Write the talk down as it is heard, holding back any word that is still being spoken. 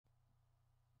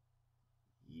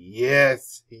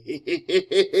Yes.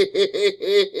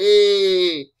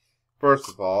 First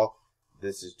of all,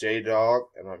 this is JDAWG,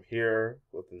 and I'm here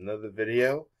with another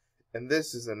video, and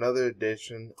this is another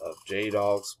edition of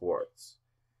JDAWG Sports,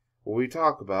 where we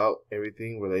talk about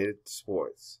everything related to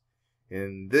sports.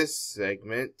 In this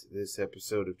segment, this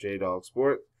episode of JDAWG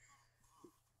Sports,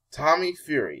 Tommy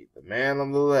Fury, the man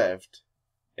on the left,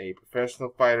 a professional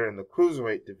fighter in the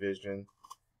cruiserweight division,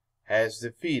 has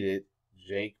defeated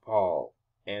Jake Paul,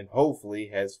 and hopefully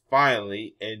has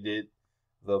finally ended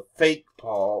the fake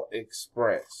Paul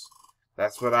Express.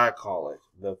 That's what I call it,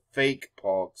 the fake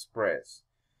Paul Express.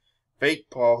 Fake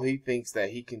Paul, he thinks that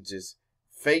he can just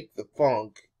fake the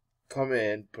funk, come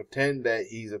in, pretend that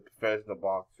he's a professional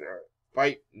boxer,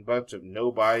 fight a bunch of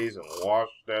nobodies and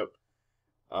washed up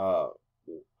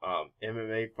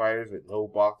MMA fighters with no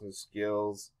boxing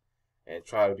skills, and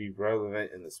try to be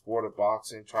relevant in the sport of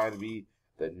boxing, try to be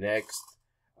the next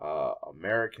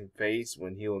American face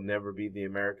when he'll never be the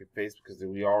American face, because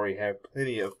we already have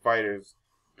plenty of fighters,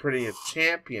 plenty of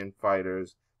champion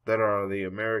fighters that are the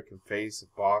American face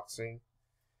of boxing.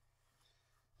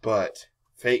 But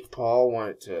fake Paul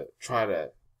wanted to try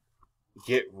to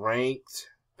get ranked.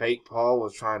 Fake Paul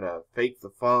was trying to fake the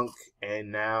funk,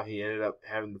 and now he ended up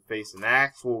having to face an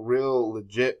actual, real,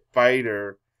 legit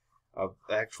fighter, an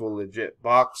actual, legit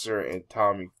boxer in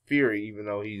Tommy Fury, even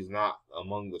though he's not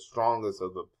among the strongest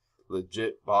of the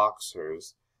legit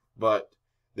boxers. But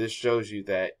this shows you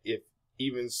that if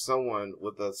even someone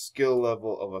with a skill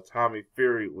level of a Tommy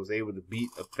Fury was able to beat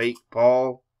a fake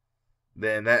Paul,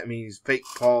 then that means fake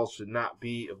Paul should not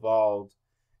be involved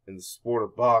in the sport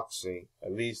of boxing,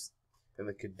 at least in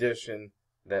the condition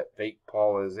that fake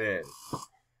Paul is in.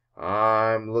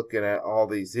 I'm looking at all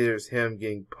these. Here's him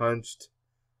getting punched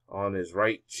on his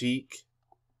right cheek,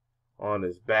 on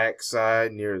his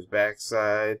backside, near his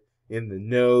backside, in the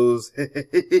nose.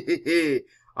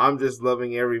 I'm just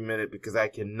loving every minute because I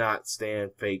cannot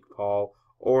stand fake Paul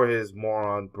or his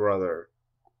moron brother.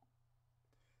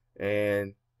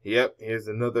 And yep, here's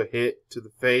another hit to the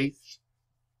face.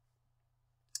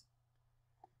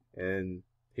 And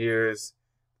here's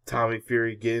Tommy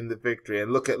Fury getting the victory.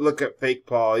 And look at fake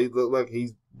Paul. Look,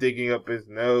 he's digging up his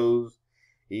nose.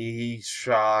 He's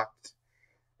shocked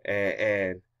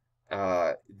and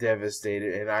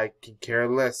devastated, and I can care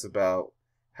less about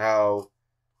how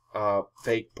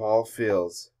fake Paul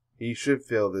feels. He should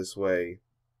feel this way.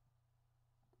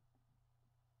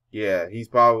 Yeah, he's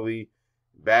probably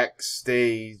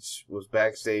was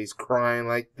backstage crying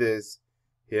like this.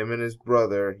 Him and his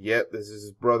brother. Yep, this is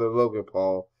his brother Logan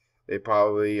Paul. They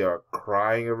probably are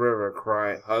crying a river,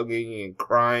 hugging and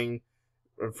crying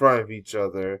in front of each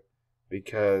other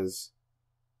because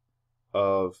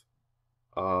of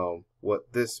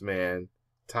what this man,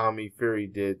 Tommy Fury,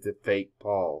 did to fake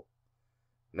Paul.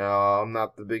 Now, I'm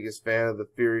not the biggest fan of the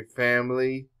Fury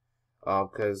family,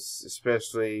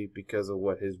 especially because of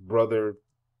what his brother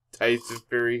Tyson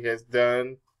Fury has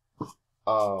done.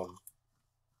 I'm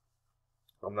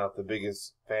not the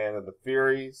biggest fan of the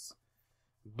Furies,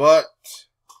 but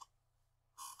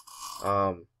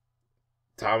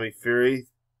Tommy Fury,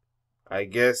 I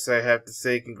guess I have to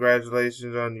say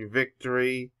congratulations on your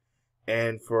victory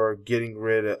and for getting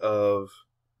rid of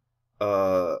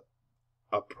a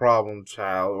problem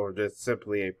child, or just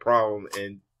simply a problem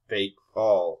in fake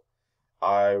Paul.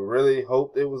 I really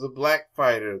hoped it was a black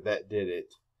fighter that did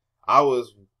it.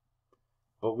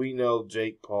 But we know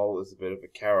Jake Paul is a bit of a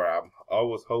coward. I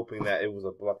was hoping that it was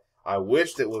I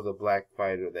wished it was a black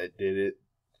fighter that did it.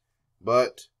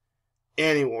 But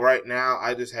anyway, right now,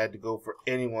 I just had to go for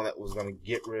anyone that was going to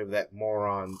get rid of that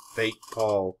moron, fake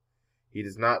Paul. He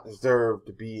does not deserve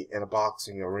to be in a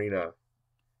boxing arena.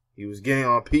 He was getting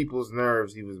on people's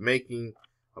nerves. He was making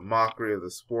a mockery of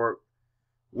the sport,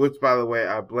 which, by the way,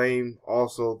 I blame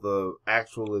also the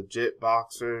actual legit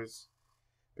boxers,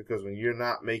 because when you're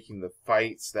not making the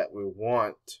fights that we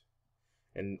want,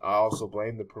 and I also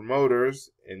blame the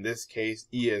promoters, in this case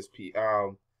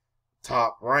ESPN,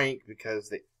 Top Rank,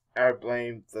 because I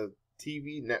blame the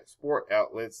TV net sport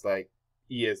outlets like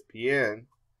ESPN,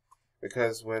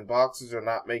 because when boxers are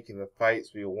not making the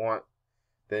fights we want,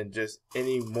 then just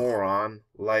any moron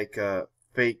like a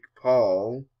fake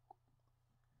Paul,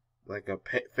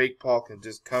 fake Paul can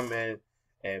just come in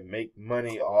and make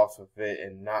money off of it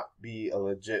and not be a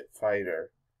legit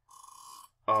fighter,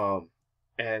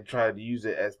 and try to use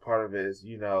it as part of his,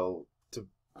 to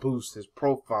boost his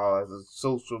profile as a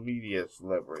social media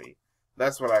celebrity.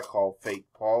 That's what I call fake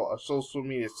Paul, a social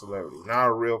media celebrity, not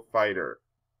a real fighter,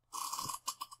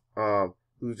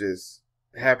 who just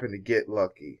happened to get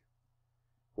lucky.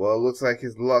 Well, it looks like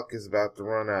his luck is about to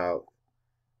run out,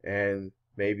 and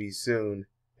maybe soon.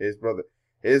 His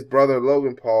brother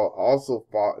Logan Paul also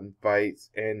fought in fights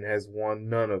and has won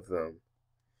none of them.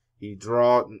 He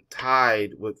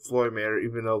tied with Floyd Mayweather,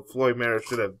 even though Floyd Mayweather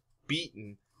should have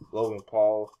beaten Logan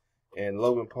Paul. And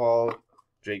Logan Paul,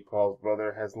 Jake Paul's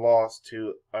brother, has lost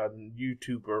to a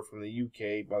YouTuber from the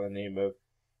UK by the name of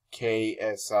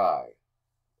KSI.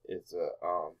 It's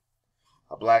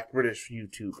a black British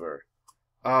YouTuber.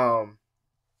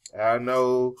 I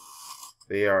know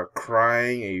they are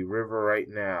crying a river right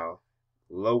now.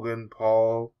 Logan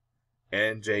Paul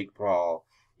and Jake Paul.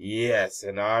 Yes,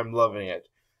 and I'm loving it.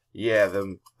 Yeah,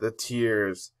 the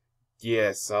tears.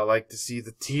 Yes, I like to see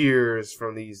the tears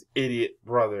from these idiot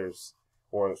brothers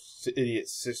or idiot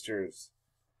sisters,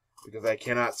 because I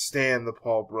cannot stand the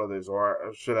Paul brothers,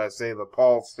 or should I say the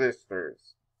Paul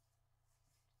sisters.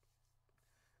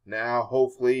 Now,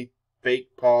 hopefully,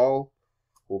 fake Paul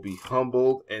will be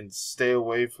humbled and stay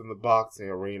away from the boxing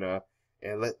arena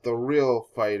and let the real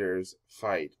fighters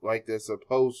fight like they're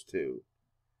supposed to.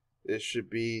 This should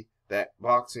be that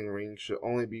boxing ring should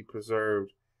only be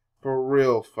preserved for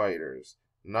real fighters,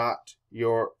 not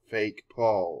your fake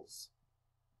Pauls.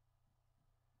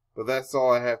 But that's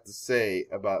all I have to say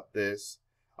about this.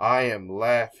 I am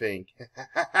laughing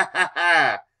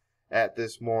at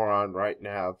this moron right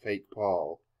now, fake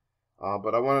Paul.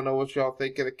 But I want to know what y'all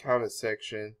think in the comment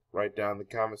section. Write down in the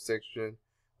comment section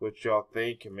what y'all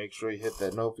think, and make sure you hit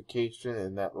that notification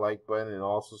and that like button, and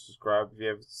also subscribe if you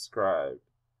haven't subscribed.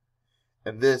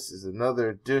 And this is another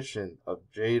edition of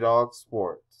JDAWG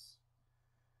Sports.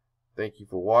 Thank you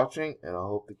for watching, and I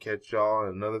hope to catch y'all in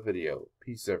another video.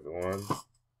 Peace, everyone.